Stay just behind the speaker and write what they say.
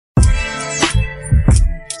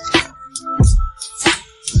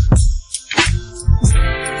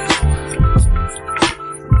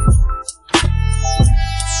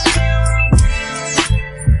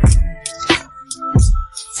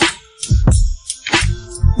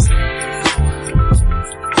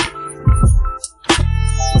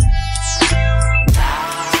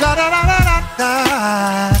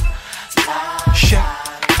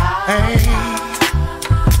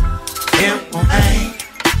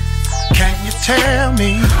tell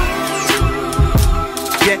me,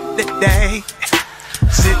 yesterday,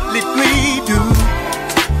 silly we do.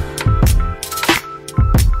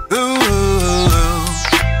 Ooh,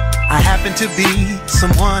 I happen to be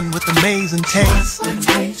someone with amazing taste.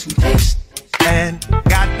 And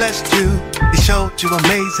God blessed you, He showed you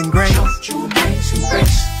amazing grace.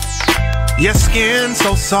 Your skin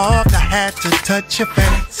so soft, I had to touch your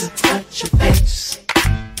face.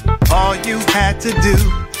 All you had to do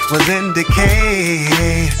was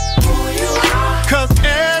indicate who you are. 'Cause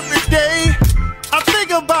every day I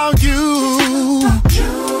think about you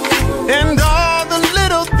and all the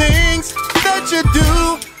little things that you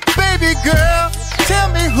do. Baby girl, tell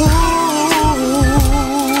me who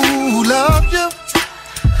loves you.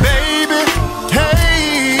 Baby,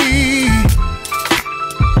 hey.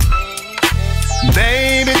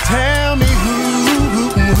 Baby, tell me who.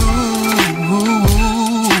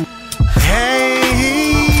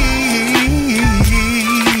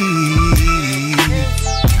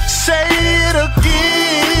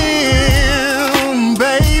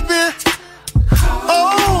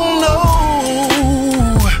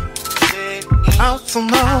 So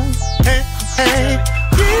long, hey, hey,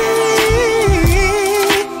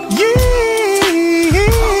 yeah,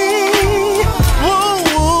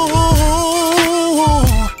 whoa,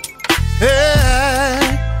 hey,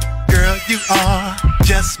 girl, you are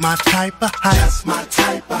just my type of hype,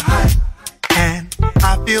 and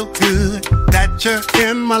I feel good that you're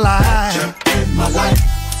in my life.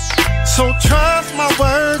 So trust my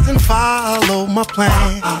words and follow my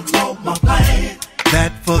plan.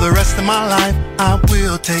 That for the rest of my life I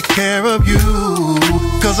will take care of you.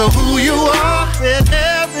 'Cause of who you are, and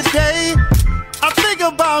every day I think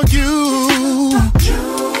about you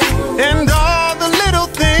and all the little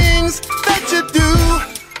things that you do.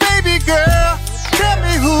 Baby girl, tell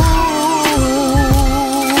me who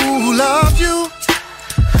loves you.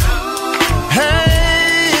 Hey,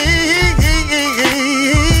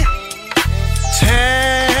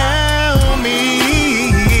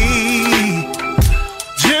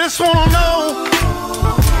 just wanna know,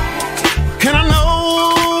 can I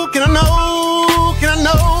know, can I know, can I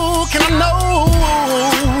know, can I know?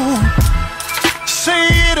 Say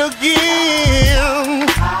it again,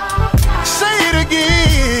 say it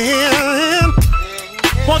again.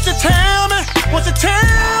 Won't you tell me, won't you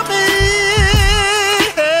tell me?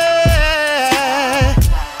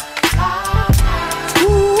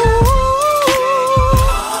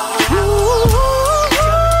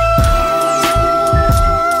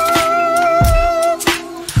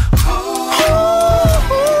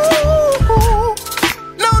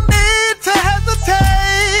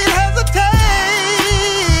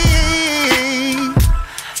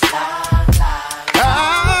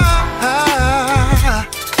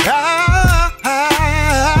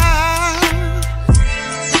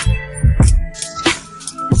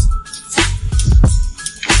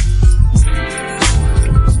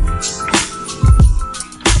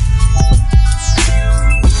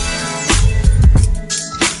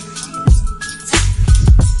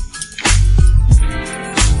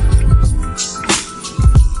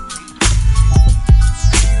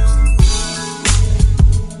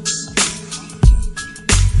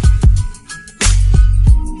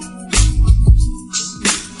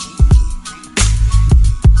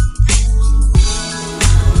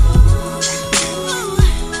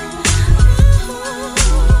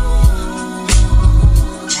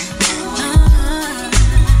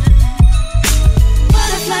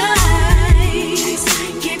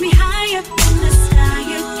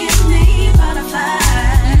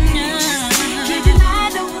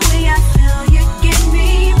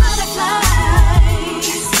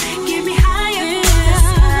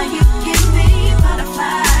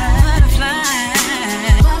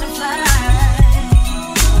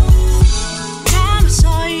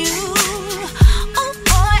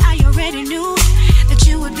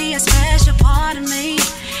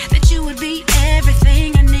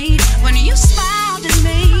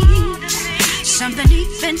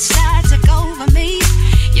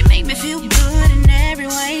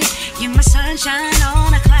 Sunshine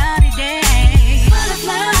on a cloudy day.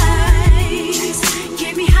 Butterflies,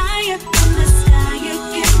 get me higher from the sky. You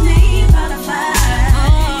give me butterflies.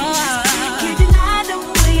 Can't deny the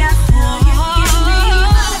way I feel. You give me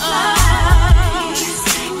butterflies.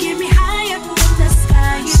 Get me higher from the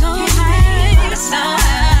sky. You give me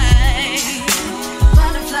butterflies.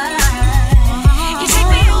 Butterflies. You take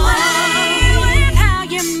me away with how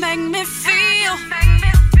you make me.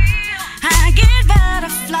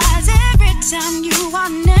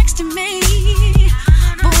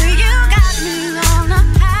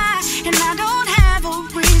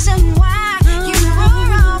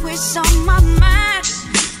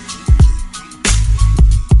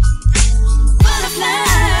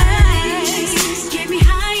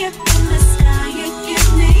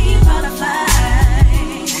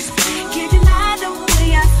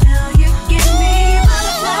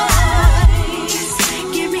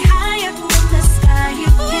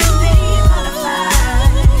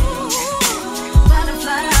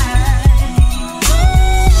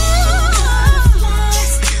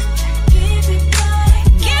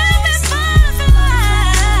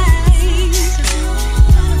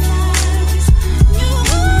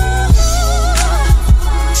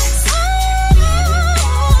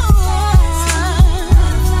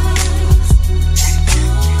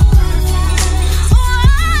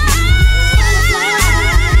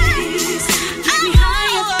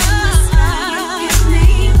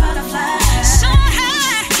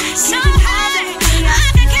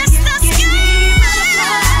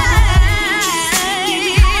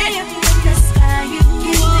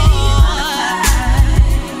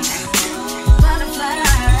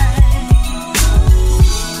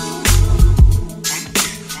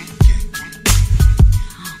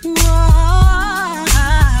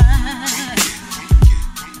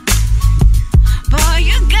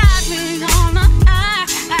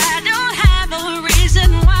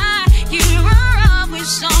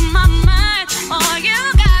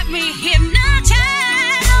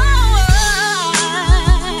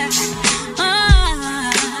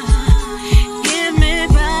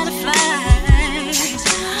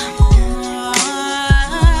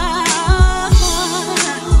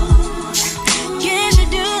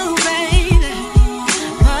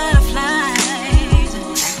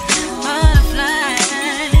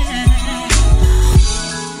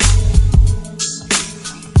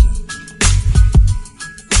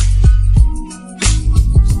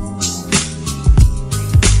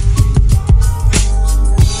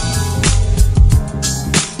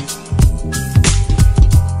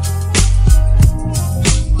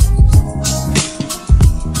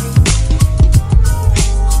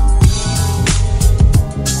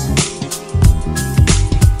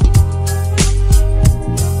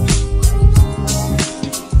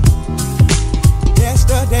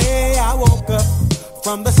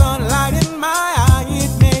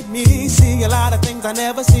 I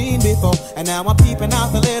never seen before. And now I'm peeping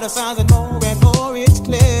out the little signs, and more it's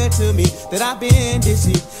clear to me that I've been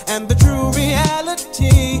deceived. And the true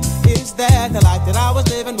reality is that the life that I was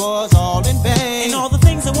living was all in vain. And all the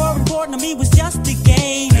things that were important to me was just a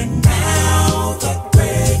game. And now the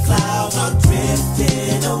gray clouds are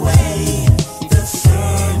drifting away. The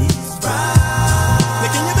sun is bright.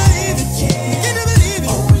 Can you believe it? Yeah. Can you believe it?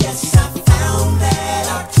 Oh yes, I found that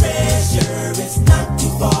our treasure is not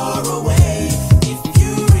too far away. If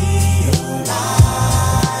you realize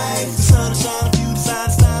the sun is shining through the side,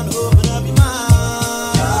 it's time to open up your mind.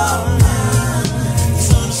 The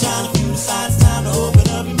sun is shining through the side, it's time to open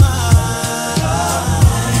up your mind.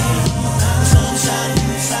 The sun is shining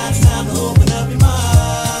through the side, it's time to open up your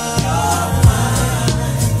mind.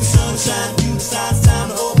 The sun is shining through the side, it's time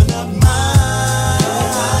to open up your mind.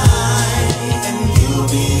 And you'll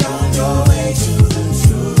be on your way to the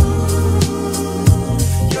truth.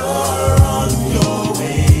 You're on your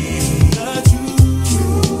way to the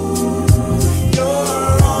truth.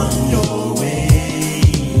 You're on your way.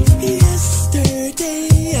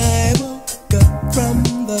 Yesterday I woke up from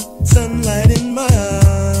the sunlight in my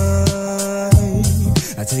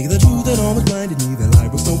eyes. I tell you the truth, it almost blinded me. The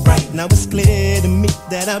light was so bright, now it's clear to me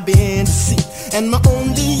that I've been deceived. And my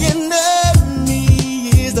only enemy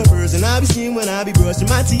is the person I be seeing when I be brushing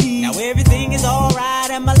my teeth. Now everything is alright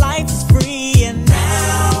and my life is free. And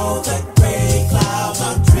now the gray clouds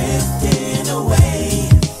are drifting away.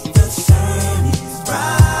 The sun is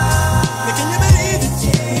bright. Can you believe it?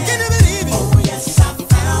 Yeah. Can you believe it? Oh yes, I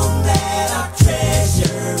found that our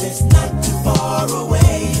treasure is not too far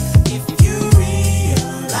away. If you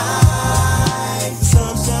realize the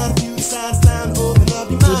sun shining through the side, it's time to open up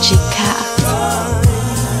your mind.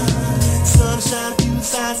 Sun shining through the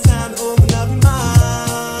side, it's time to open up your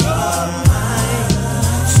mind.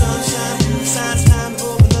 Sun shining through the side, it's time to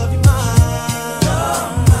open up your mind.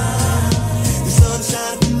 The sun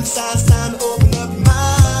shining through the side, it's time to open up your mind.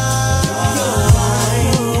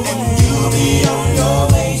 And you'll be on your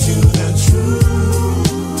way to the truth.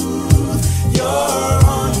 You're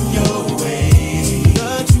on your way to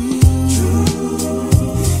the truth.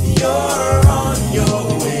 You're on your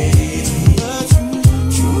way to the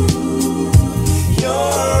truth.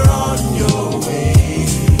 You're on your way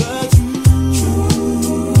to the truth.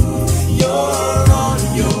 You're on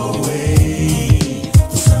your way.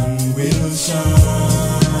 The sun will shine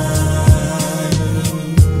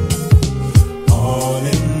all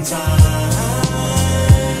in time.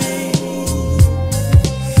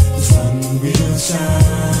 The sun will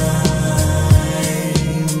shine.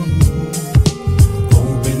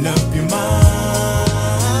 Open up your mind.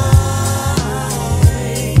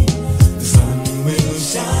 The sun will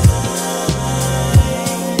shine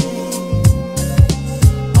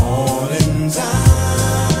all in time.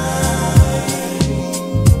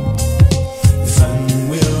 The sun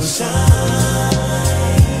will shine.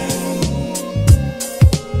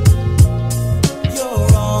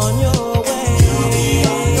 You're on your way. You'll be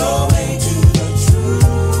on your way to the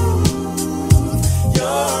truth.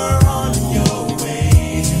 You're on your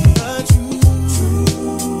way to the truth.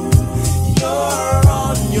 You're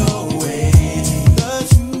on your way to the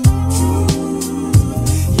truth.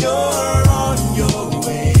 You're on your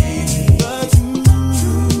way to the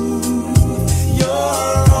truth.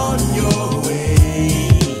 You're on your way.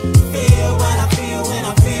 Feel what I feel when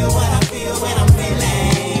I feel what I feel when I'm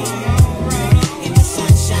feeling. In the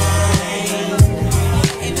sunshine,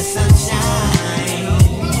 in the sunshine.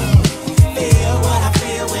 Feel what I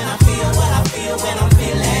feel when I feel what I feel when I'm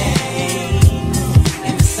feeling.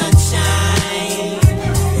 In the sunshine,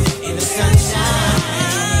 in the sunshine.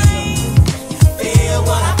 Feel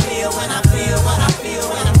what I feel when I feel what I feel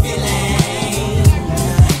when I'm feeling.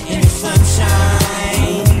 In the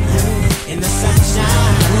sunshine, in the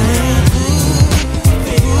sunshine.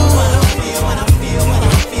 Feel what I feel when I feel what I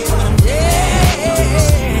feel when I'm feeling.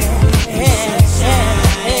 In the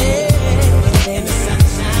sunshine.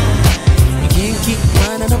 you can't keep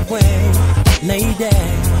running away, lady.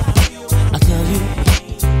 I tell you,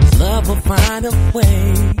 love will find a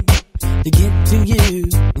way to get to you.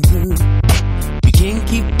 You can't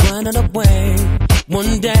keep running away.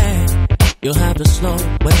 One day you'll have to slow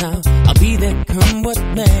it down. I'll be there, come what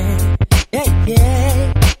may. Yeah,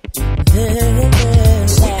 yeah.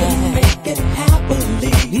 We can make it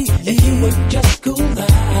happily if you would just cool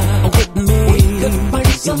down with me. We could find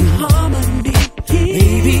some harmony.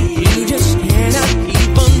 Baby, you just cannot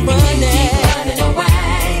keep on running. Running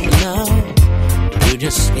away. No, you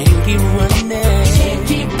just can't keep running. You can't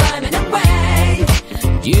keep running away.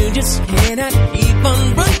 You just cannot keep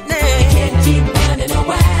on running. You can't keep running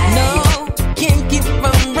away. No, can't keep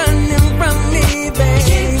on running from me, baby.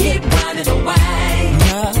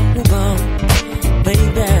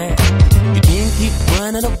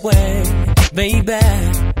 baby,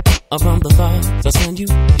 from the thoughts I send you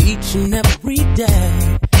each and every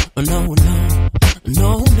day. Oh, no, no,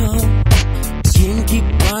 no, no. Can't keep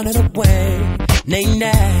running away. Nay,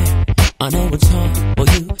 nay. I know it's hard for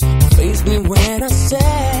you to face me when I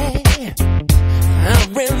say I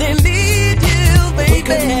really need you, baby. We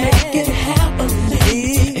could make it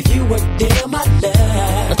happily if you were there, my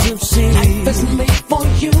love. To see life is made for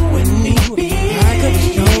you and me. I could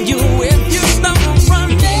show you if you stop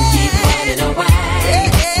running. You can't keep running away.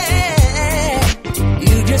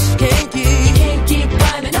 You just can't keep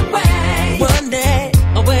running away. One day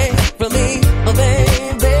away from me, oh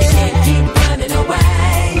baby. You can't keep running away.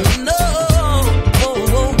 No,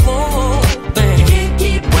 oh, oh, oh, baby. You can't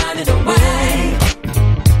keep running away.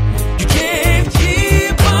 You can't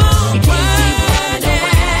keep on running.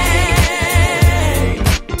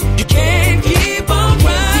 You can't keep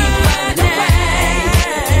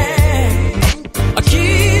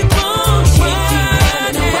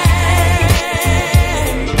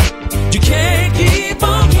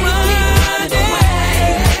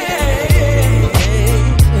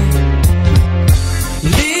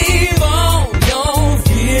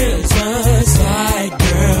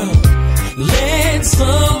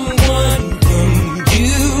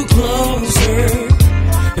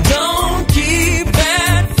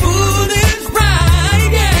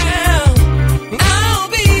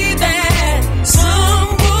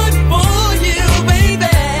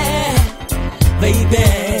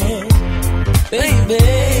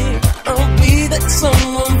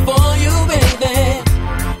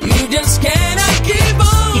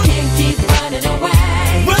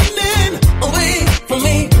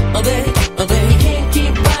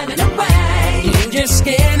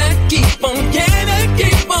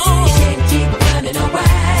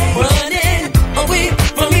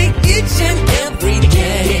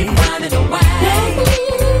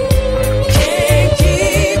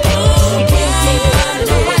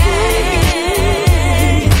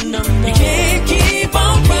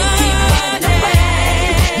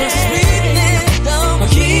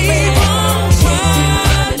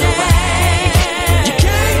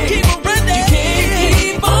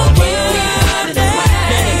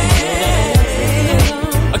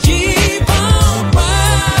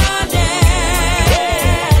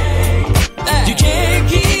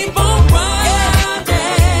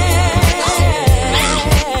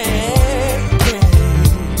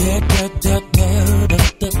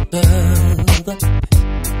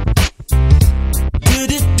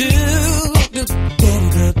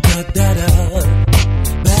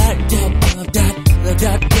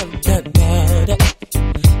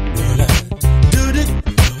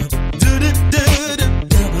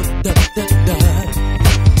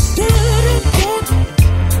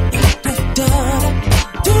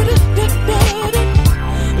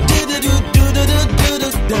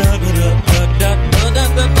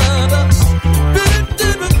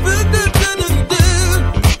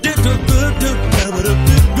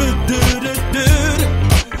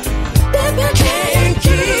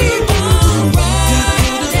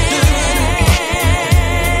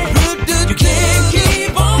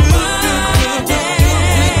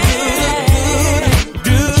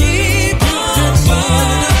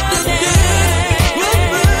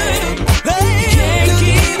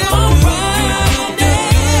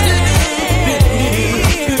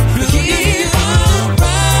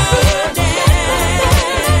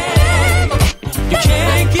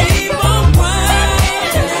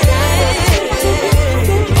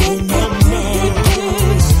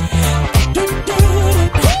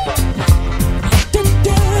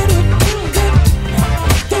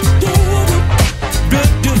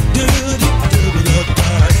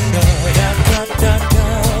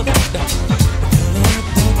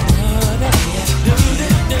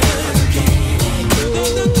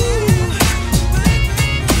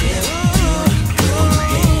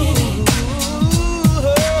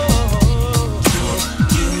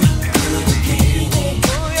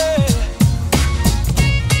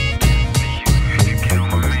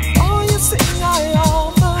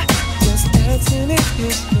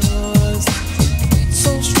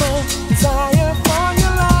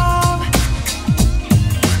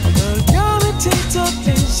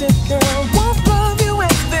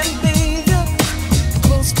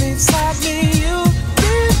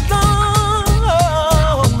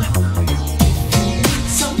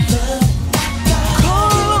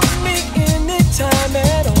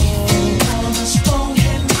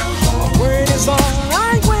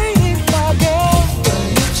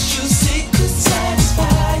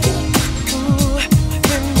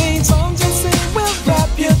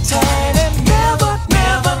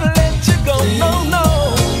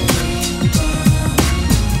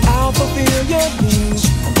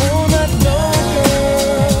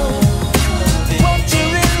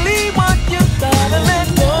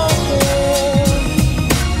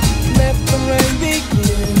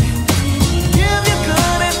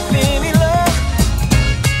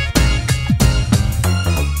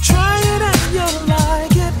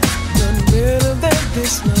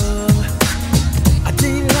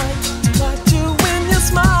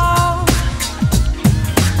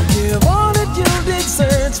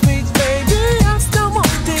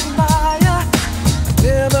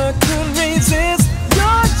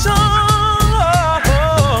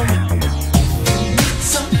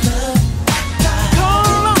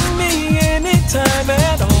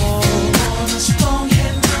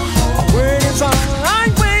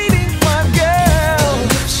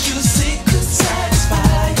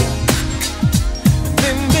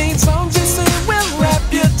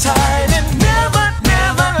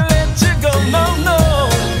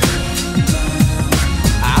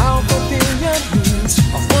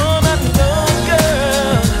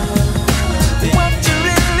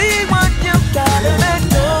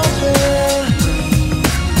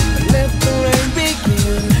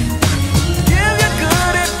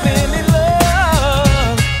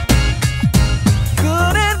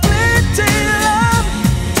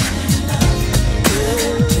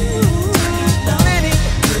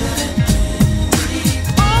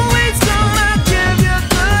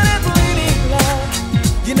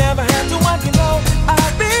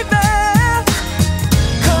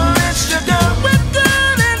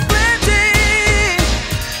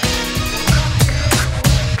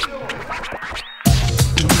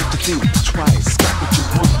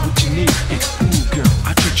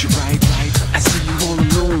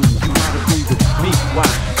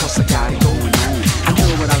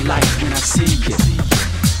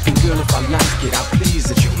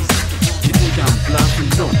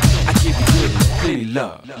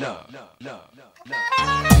Going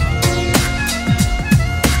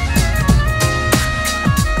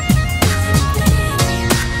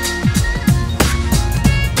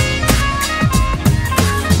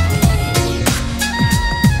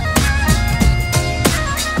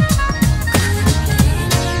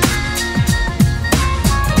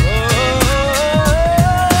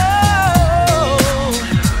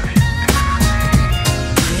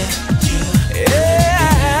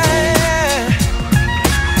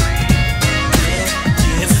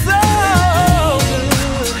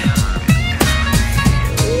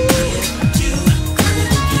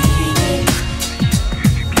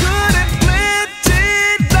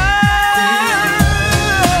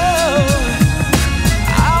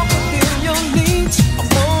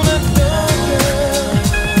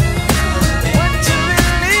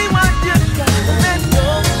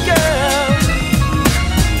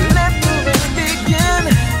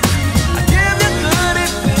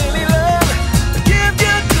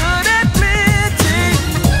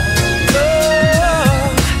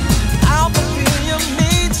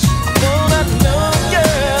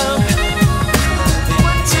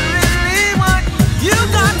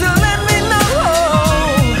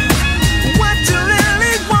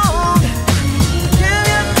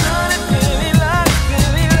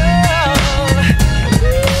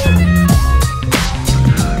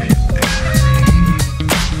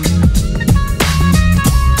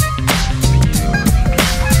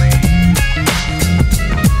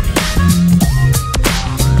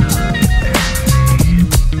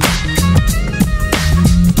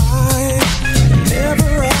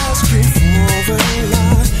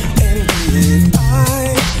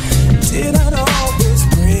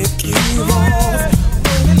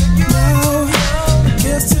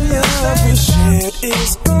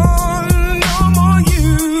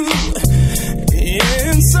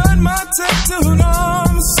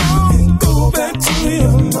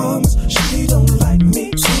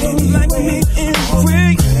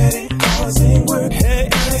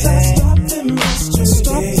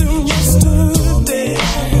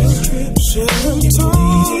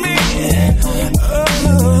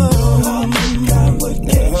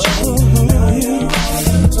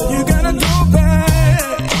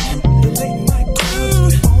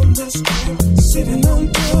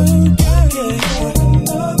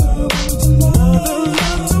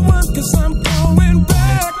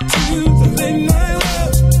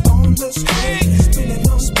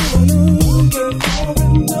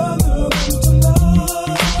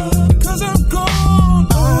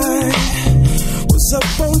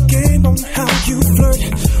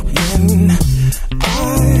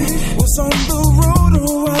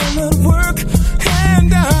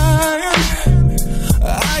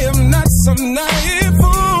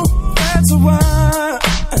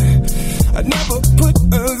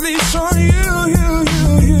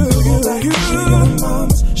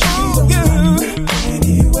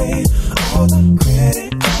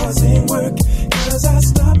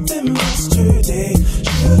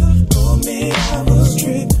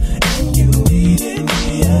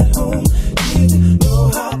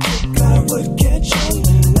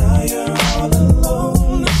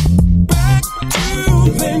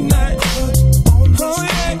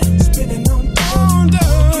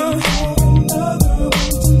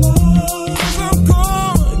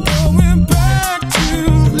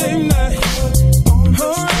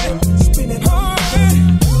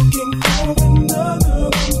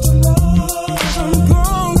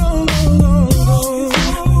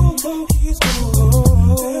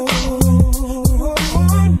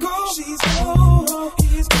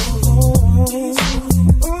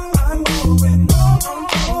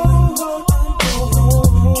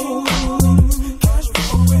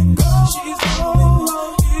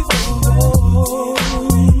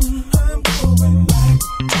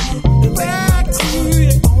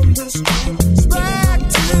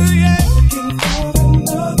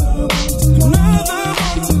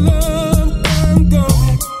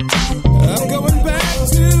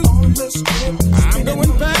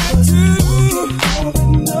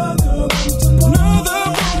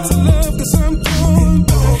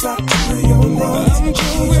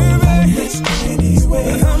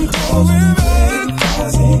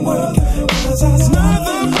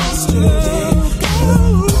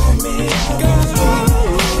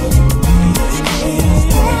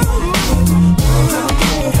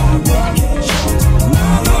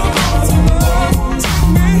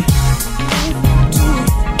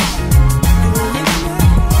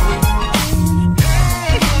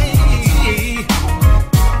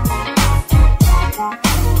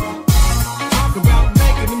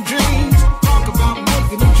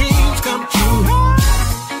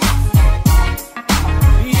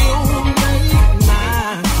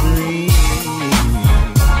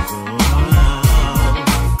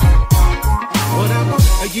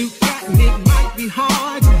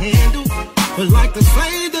like the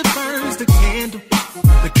flame that burns the candle.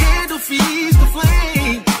 The candle feeds the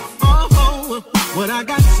flame. Oh, what I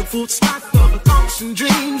got is a full stock of thoughts and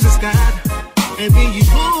dreams it's got. And then you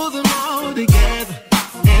pull them all together.